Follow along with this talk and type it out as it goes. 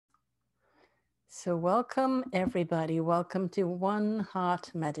So, welcome everybody. Welcome to One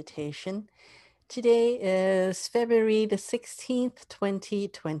Heart Meditation. Today is February the 16th,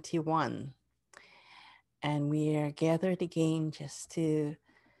 2021. And we are gathered again just to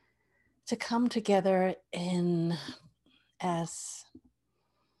come together in as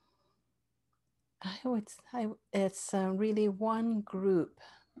it's really one group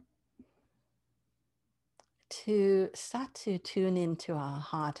to start to tune into our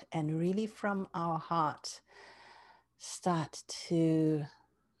heart and really from our heart start to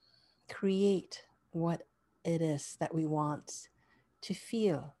create what it is that we want to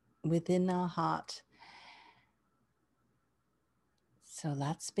feel within our heart. So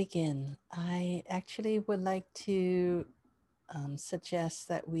let's begin. I actually would like to suggest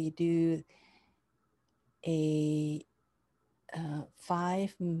that we do a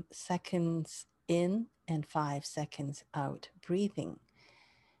 5 seconds in and 5 seconds out breathing,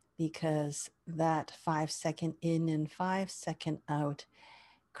 because that 5 second in and 5 second out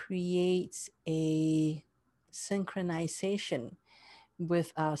creates a synchronization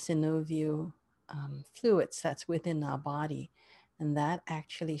with our synovial fluids that's within our body. And that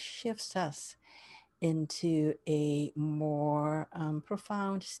actually shifts us into a more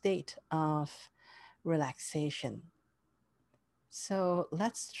profound state of relaxation. So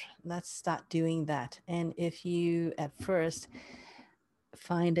let's start doing that. And if you at first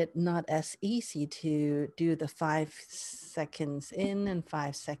find it not as easy to do the 5 seconds in and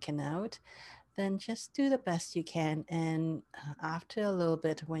 5 second out, then just do the best you can. And after a little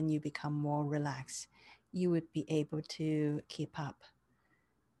bit, when you become more relaxed, you would be able to keep up.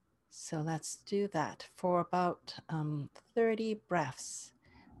 So let's do that for about 30 breaths.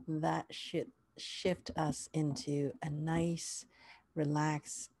 That should shift us into a nice,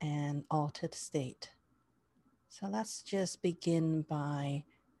 relaxed, and altered state. So let's just begin by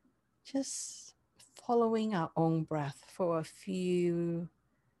just following our own breath for a few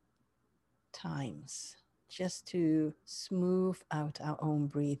times, just to smooth out our own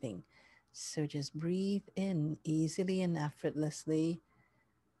breathing. So just breathe in easily and effortlessly,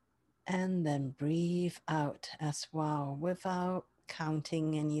 and then breathe out as well without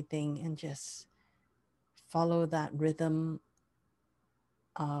counting anything, and just follow that rhythm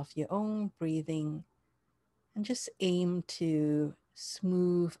of your own breathing and just aim to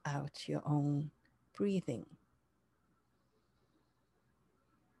smooth out your own breathing.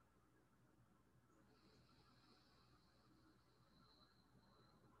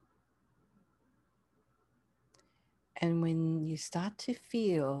 And when you start to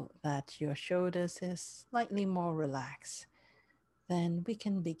feel that your shoulders is slightly more relaxed, then we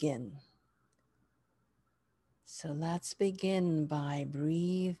can begin. So let's begin by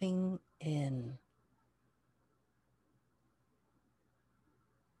breathing in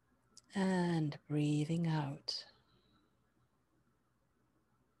and breathing out.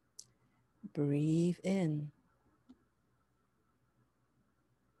 Breathe in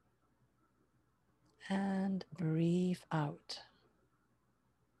and breathe out.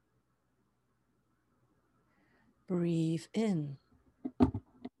 Breathe in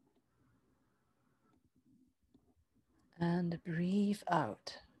and breathe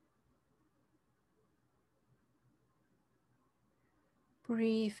out.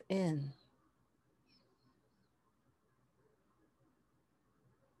 Breathe in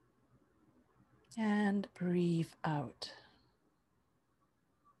and breathe out.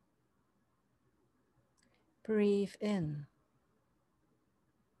 Breathe in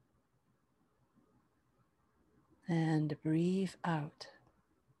and breathe out.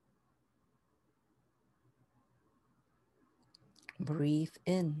 Breathe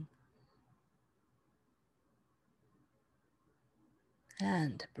in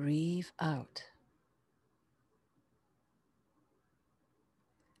and breathe out.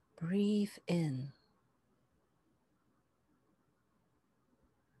 Breathe in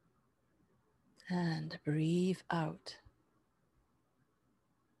and breathe out.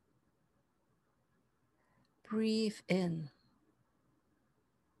 Breathe in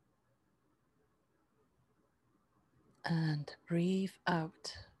and breathe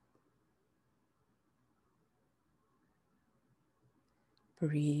out.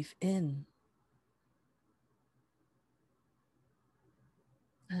 Breathe in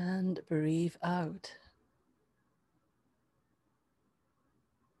and breathe out.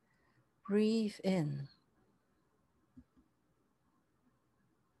 Breathe in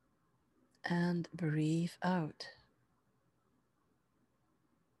and breathe out.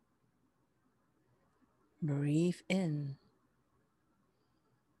 Breathe in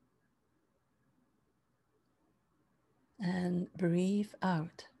and breathe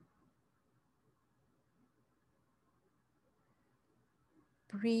out.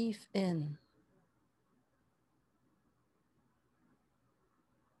 Breathe in.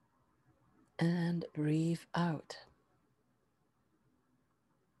 And breathe out.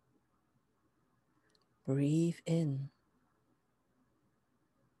 Breathe in.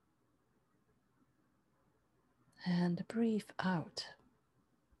 And breathe out.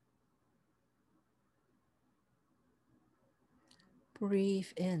 Breathe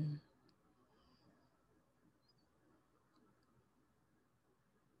in.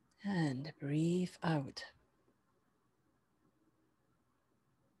 And breathe out.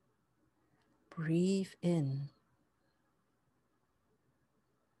 Breathe in.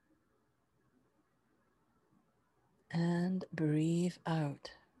 And breathe out.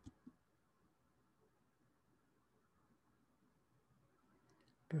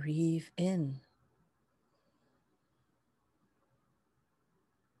 Breathe in.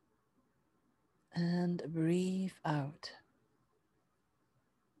 And breathe out.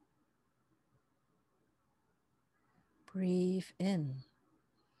 Breathe in.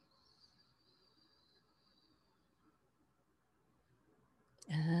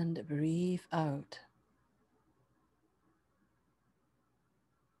 And breathe out.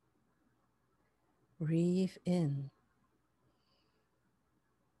 Breathe in.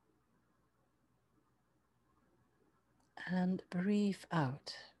 And breathe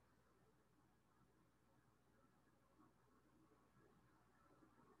out.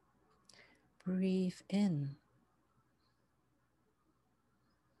 Breathe in.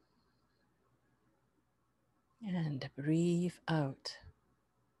 And breathe out.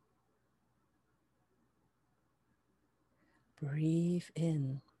 Breathe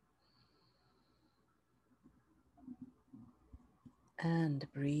in. And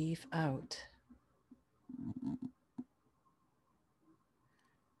breathe out.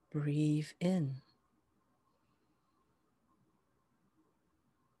 Breathe in.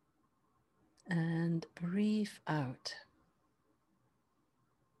 And breathe out.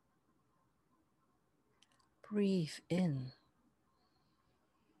 Breathe in.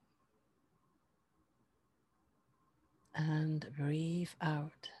 And breathe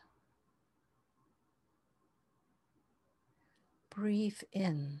out. Breathe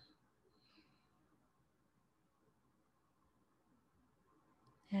in.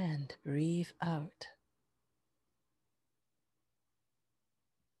 And breathe out.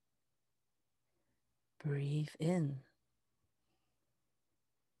 Breathe in.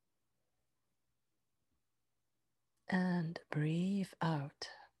 And breathe out.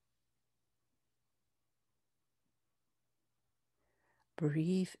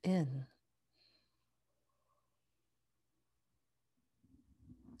 Breathe in.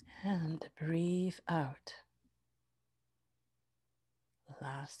 And breathe out.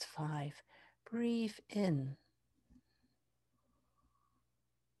 Last 5. Breathe in.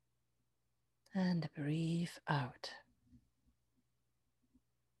 And breathe out.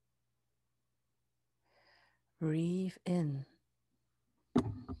 Breathe in.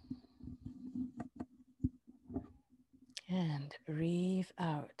 And breathe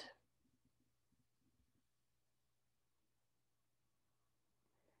out.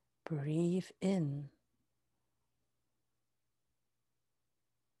 Breathe in.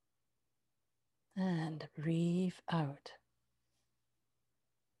 And breathe out.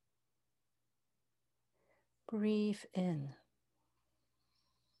 Breathe in.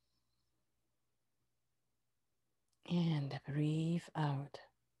 And breathe out.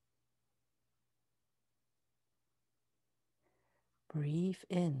 Breathe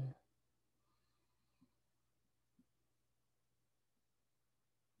in.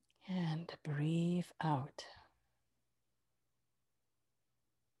 And breathe out.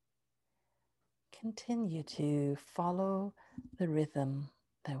 Continue to follow the rhythm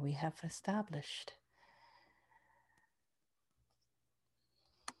that we have established.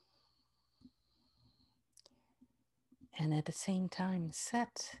 And at the same time,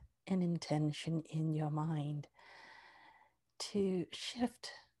 set an intention in your mind to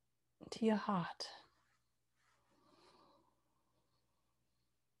shift to your heart.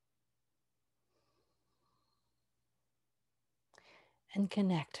 And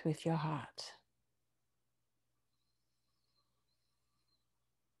connect with your heart.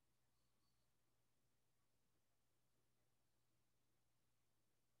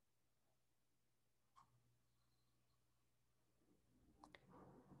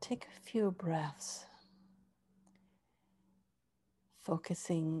 Take a few breaths,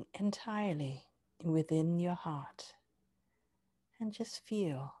 focusing entirely within your heart, and just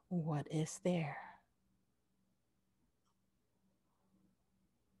feel what is there.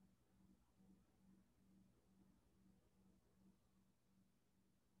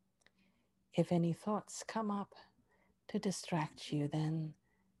 If any thoughts come up to distract you, then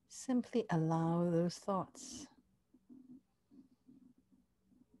simply allow those thoughts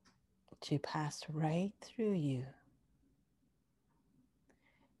to pass right through you.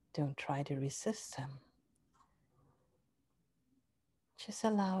 Don't try to resist them. Just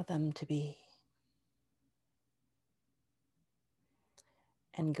allow them to be.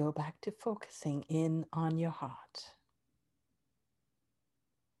 And go back to focusing in on your heart.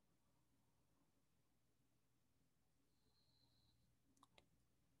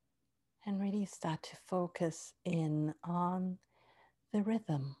 And really start to focus in on the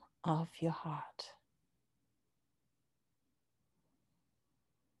rhythm of your heart.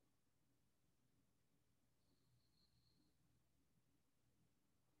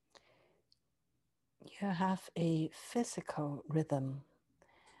 You have a physical rhythm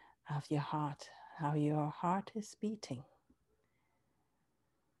of your heart, how your heart is beating.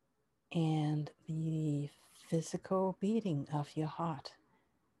 And the physical beating of your heart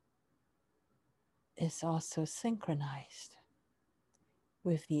is also synchronized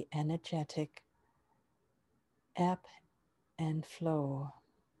with the energetic ebb and flow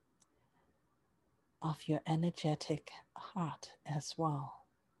of your energetic heart as well.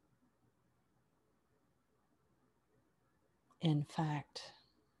 In fact,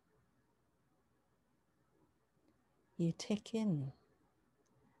 you take in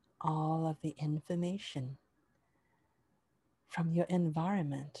all of the information from your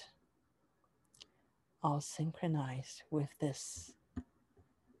environment, all synchronized with this,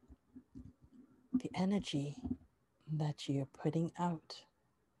 the energy that you're putting out,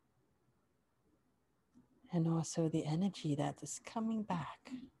 and also the energy that is coming back.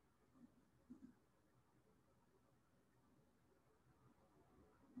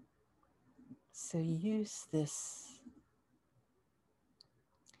 So use this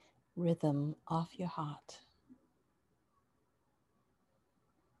rhythm of your heart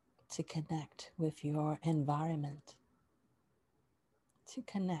to connect with your environment, to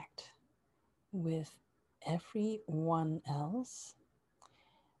connect with everyone else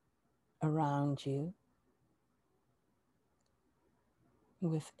around you,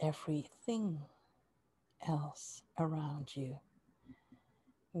 with everything else around you,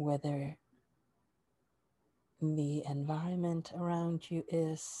 whether the environment around you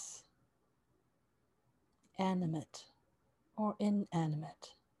is animate or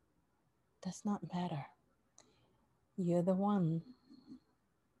inanimate, does not matter. You're the one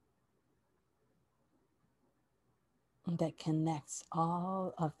that connects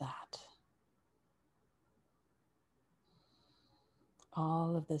all of that.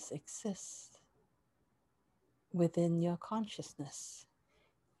 All of this exists within your consciousness.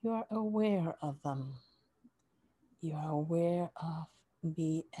 You are aware of them. You are aware of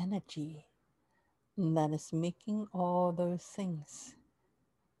the energy that is making all those things,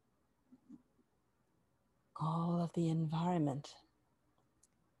 all of the environment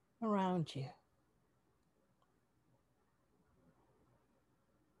around you.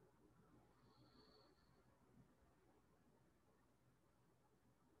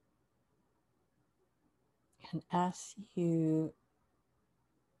 And as you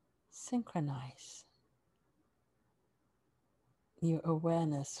synchronize your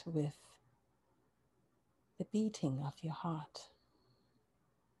awareness with the beating of your heart,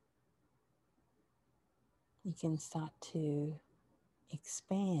 you can start to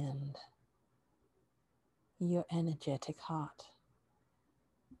expand your energetic heart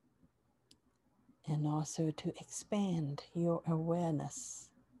and also to expand your awareness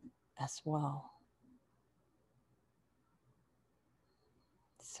as well.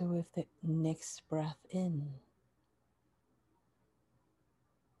 So with the next breath in,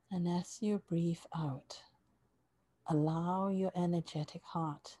 and as you breathe out, allow your energetic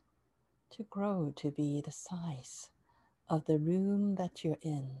heart to grow to be the size of the room that you're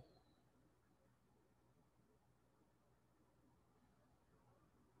in.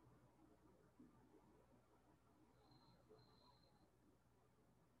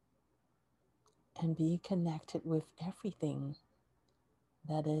 And be connected with everything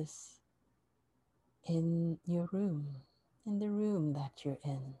that is in your room, in the room that you're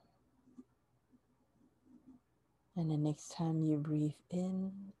in. And the next time you breathe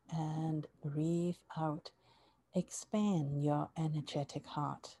in and breathe out, expand your energetic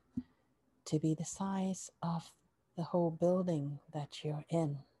heart to be the size of the whole building that you're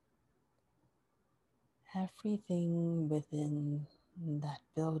in. Everything within that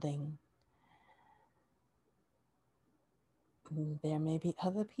building. There may be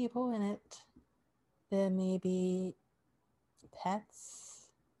other people in it. There may be pets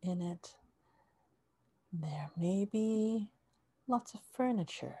in it. There may be lots of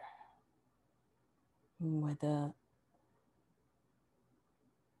furniture, whether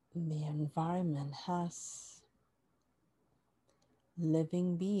the environment has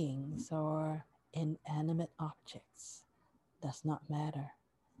living beings or inanimate objects, does not matter.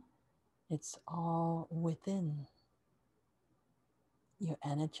 It's all within your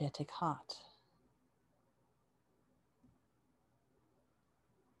energetic heart.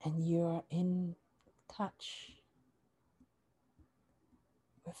 And you're in touch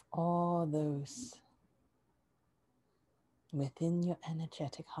with all those within your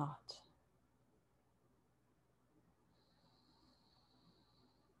energetic heart.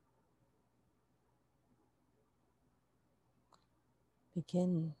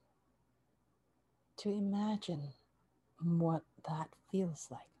 Begin to imagine what that feels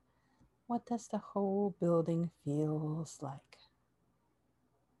like. What does the whole building feels like?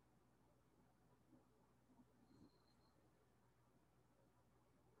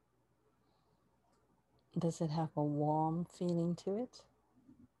 Does it have a warm feeling to it?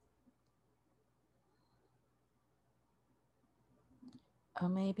 Or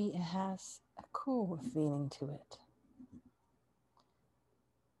maybe it has a cool feeling to it.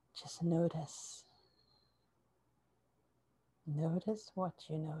 Just notice. Notice what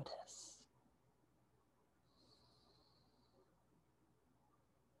you notice.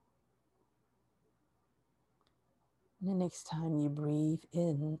 And the next time you breathe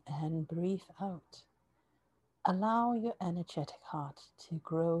in and breathe out, allow your energetic heart to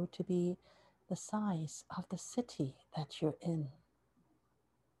grow to be the size of the city that you're in.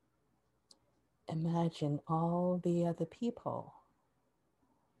 Imagine all the other people,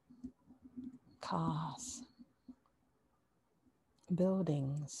 cars,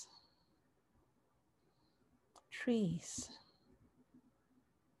 buildings, trees,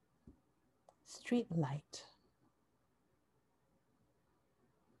 street light,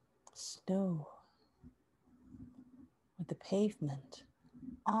 snow, with the pavement,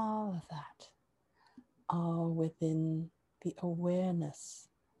 all of that, all within the awareness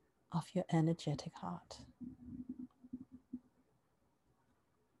of your energetic heart.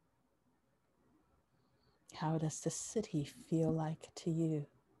 How does the city feel like to you?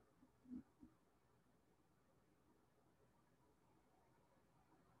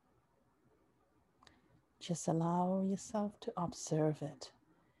 Just allow yourself to observe it.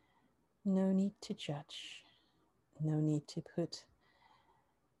 No need to judge. No need to put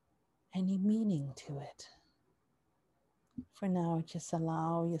any meaning to it. For now, just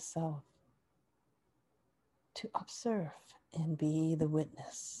allow yourself to observe and be the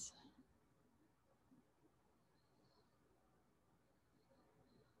witness.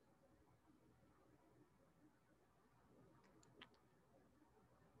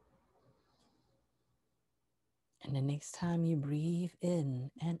 And the next time you breathe in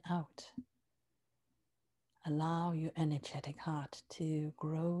and out, allow your energetic heart to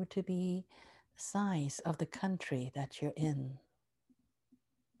grow to be the size of the country that you're in.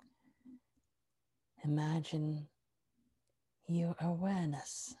 Imagine your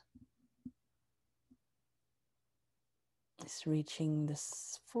awareness is reaching the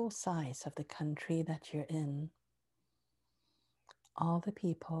full size of the country that you're in. All the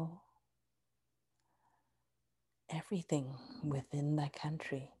people, everything within that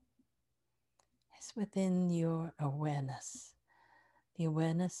country is within your awareness, the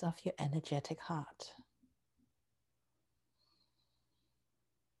awareness of your energetic heart.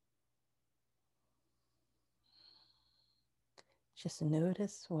 Just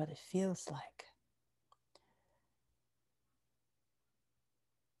notice what it feels like.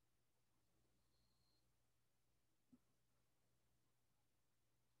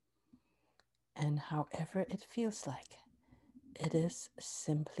 And however it feels like, it is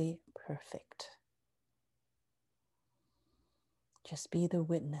simply perfect. Just be the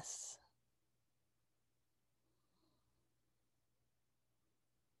witness.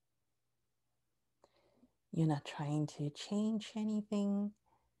 You're not trying to change anything.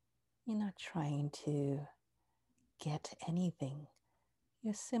 You're not trying to get anything.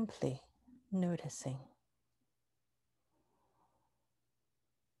 You're simply noticing.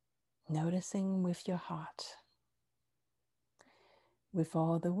 Noticing with your heart, with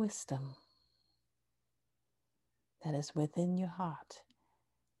all the wisdom that is within your heart.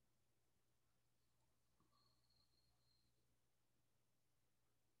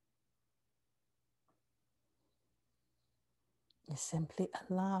 You simply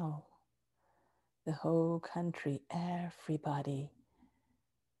allow the whole country, everybody,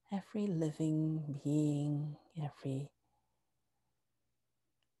 every living being, every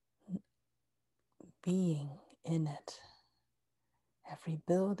being in it. Every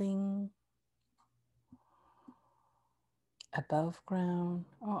building, above ground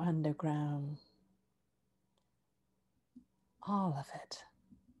or underground, all of it.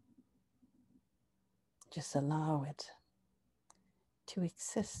 Just allow it to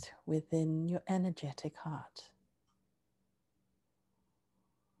exist within your energetic heart.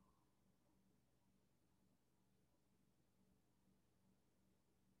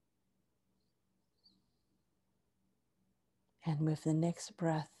 And with the next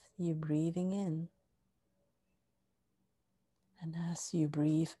breath, you're breathing in. And as you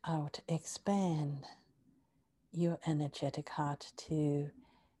breathe out, expand your energetic heart to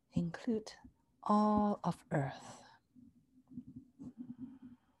include all of Earth.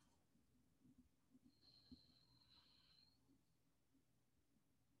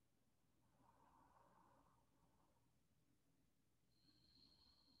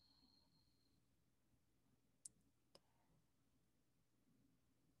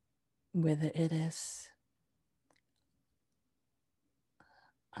 Whether it is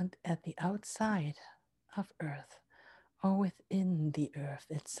at the outside of Earth or within the Earth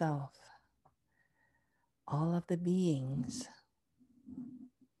itself, all of the beings,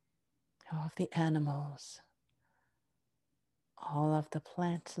 all of the animals, all of the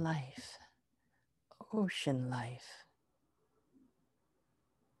plant life, ocean life,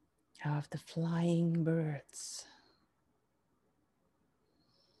 all of the flying birds,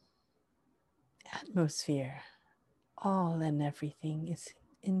 atmosphere, all and everything is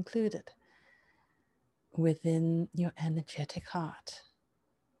included within your energetic heart.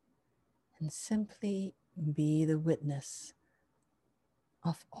 And simply be the witness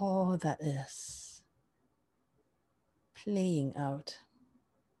of all that is playing out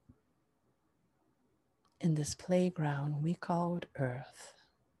in this playground we called Earth.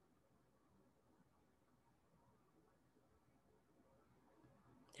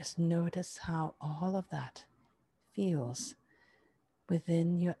 Just notice how all of that feels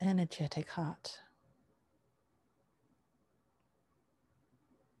within your energetic heart.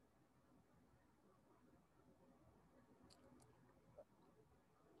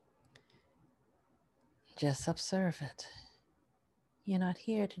 Just observe it. You're not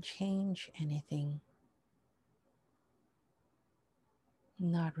here to change anything.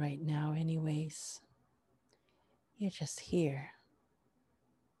 Not right now, anyways. You're just here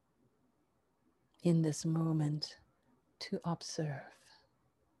in this moment to observe,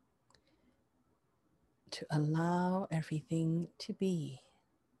 to allow everything to be.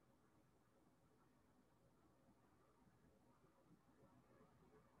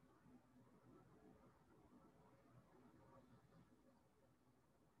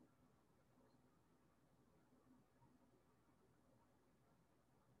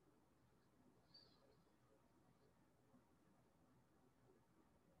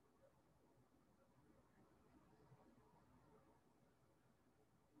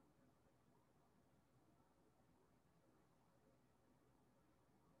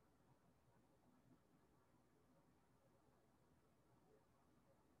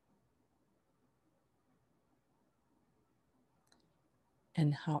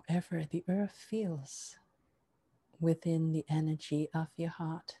 And however the earth feels within the energy of your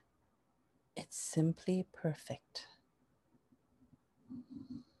heart, it's simply perfect.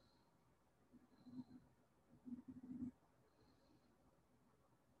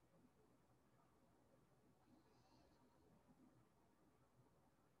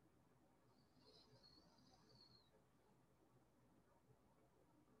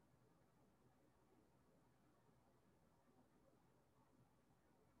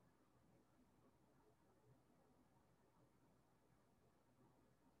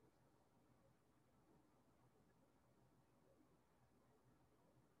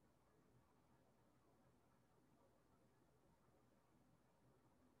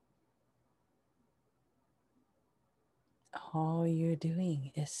 All you're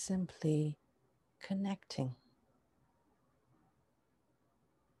doing is simply connecting.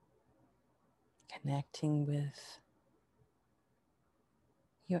 Connecting with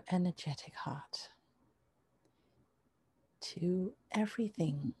your energetic heart to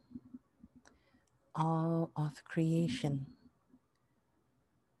everything, all of creation,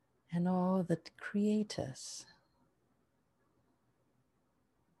 and all the creators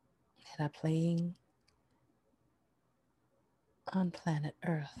that are playing on planet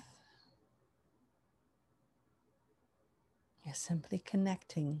Earth. You're simply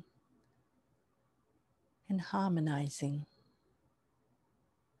connecting and harmonizing.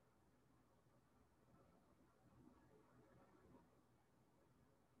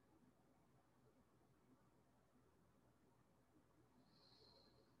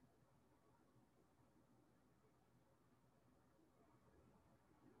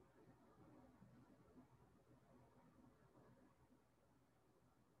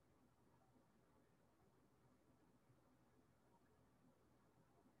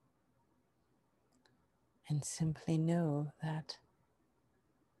 and simply know that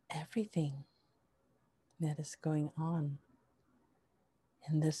everything that is going on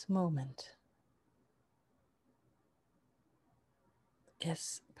in this moment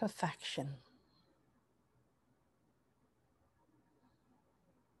is perfection.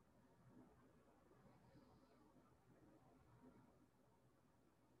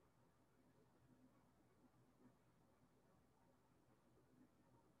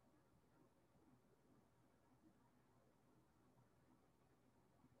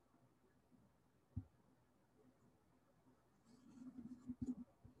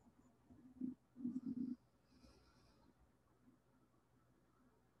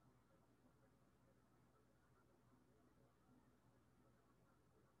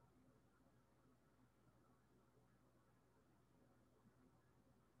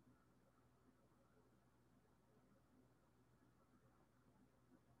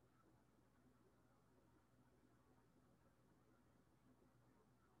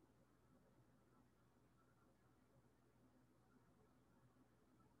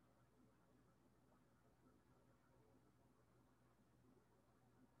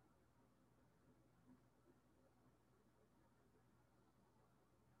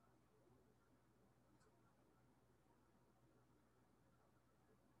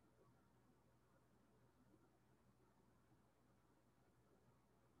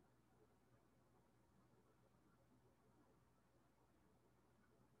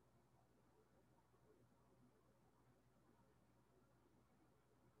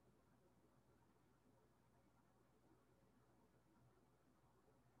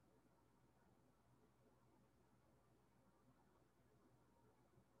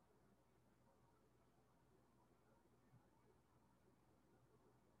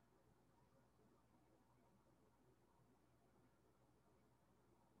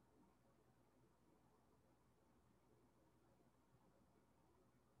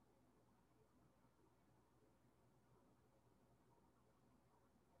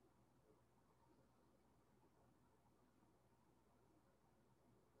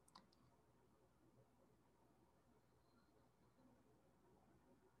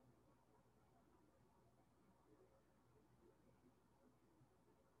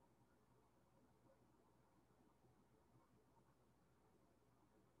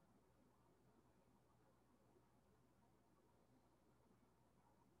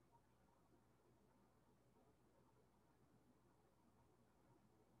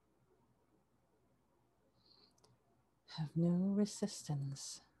 Have no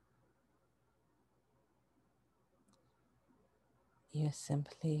resistance. You're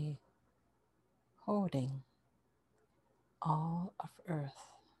simply holding all of Earth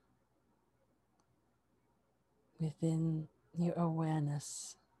within your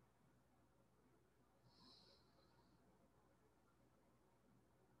awareness.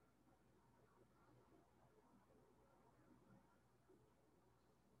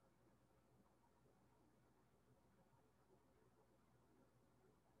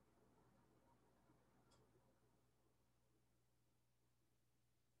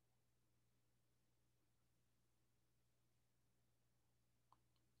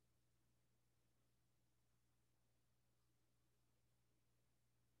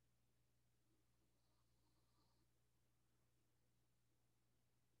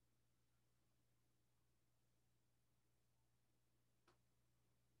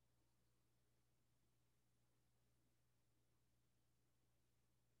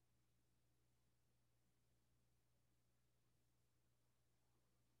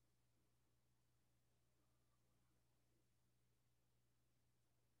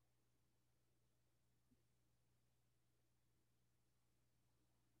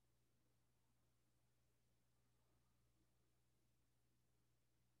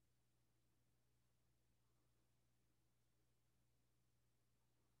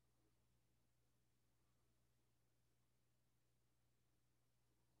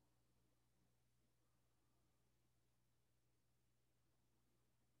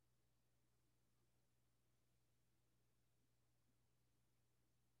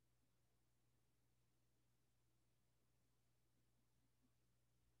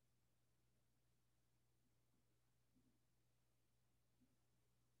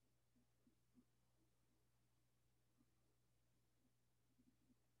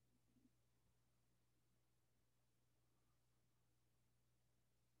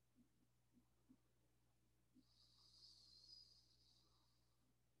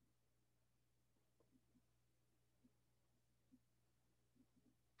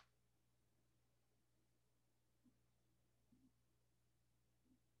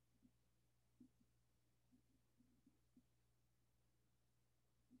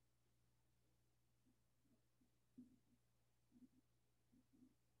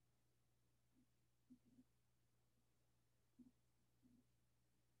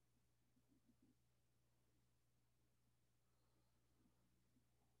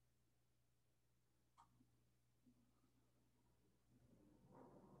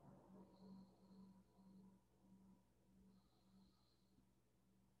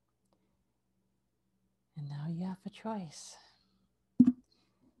 And now you have a choice.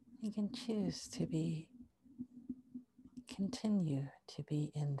 You can choose to continue to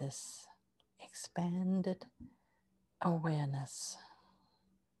be in this expanded awareness.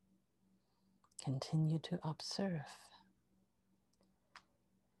 Continue to observe.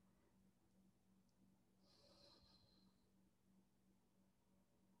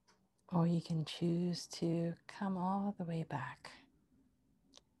 Or you can choose to come all the way back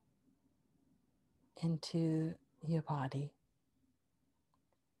into your body.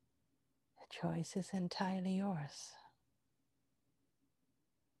 The choice is entirely yours.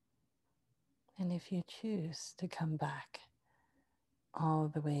 And if you choose to come back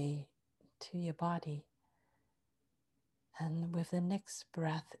all the way to your body, and with the next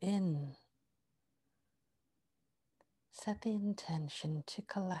breath in, set the intention to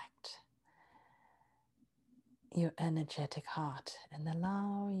collect your energetic heart and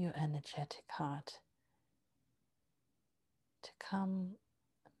allow your energetic heart to come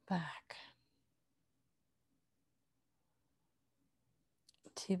back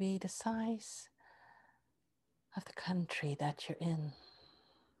to be the size of the country that you're in.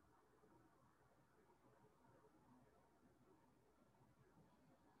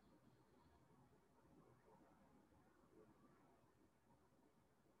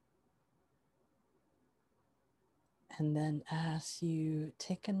 And then as you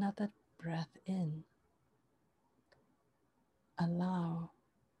take another breath in, allow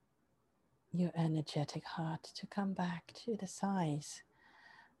your energetic heart to come back to the size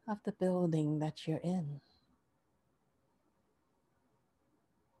of the building that you're in.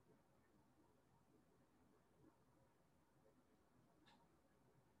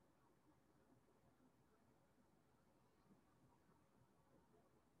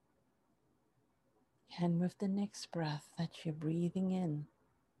 And with the next breath that you're breathing in,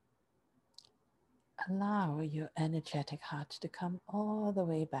 allow your energetic heart to come all the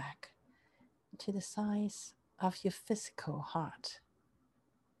way back to the size of your physical heart.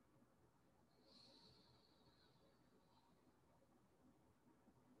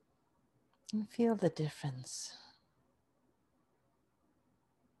 And feel the difference.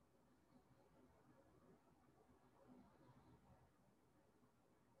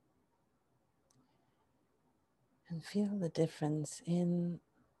 And feel the difference in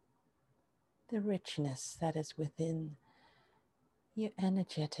the richness that is within your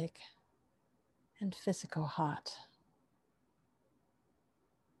energetic and physical heart.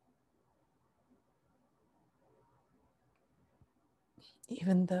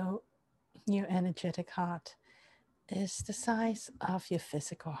 Even though your energetic heart is the size of your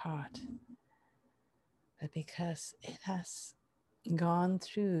physical heart, but because it has gone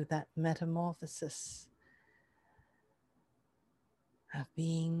through that metamorphosis of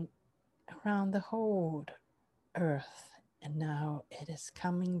being around the whole earth, and now it is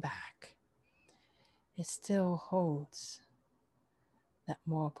coming back, it still holds that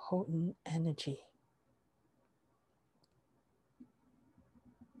more potent energy.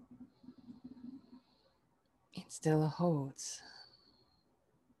 It still holds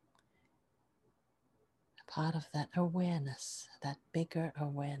a part of that awareness, that bigger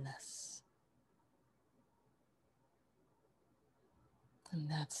awareness. And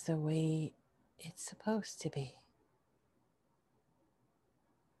that's the way it's supposed to be.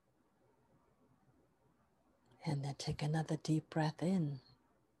 And then take another deep breath in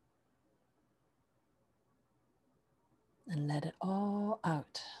and let it all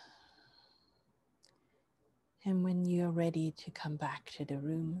out. And when you're ready to come back to the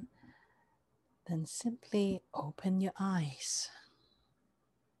room, then simply open your eyes.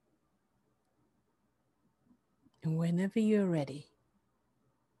 And whenever you're ready,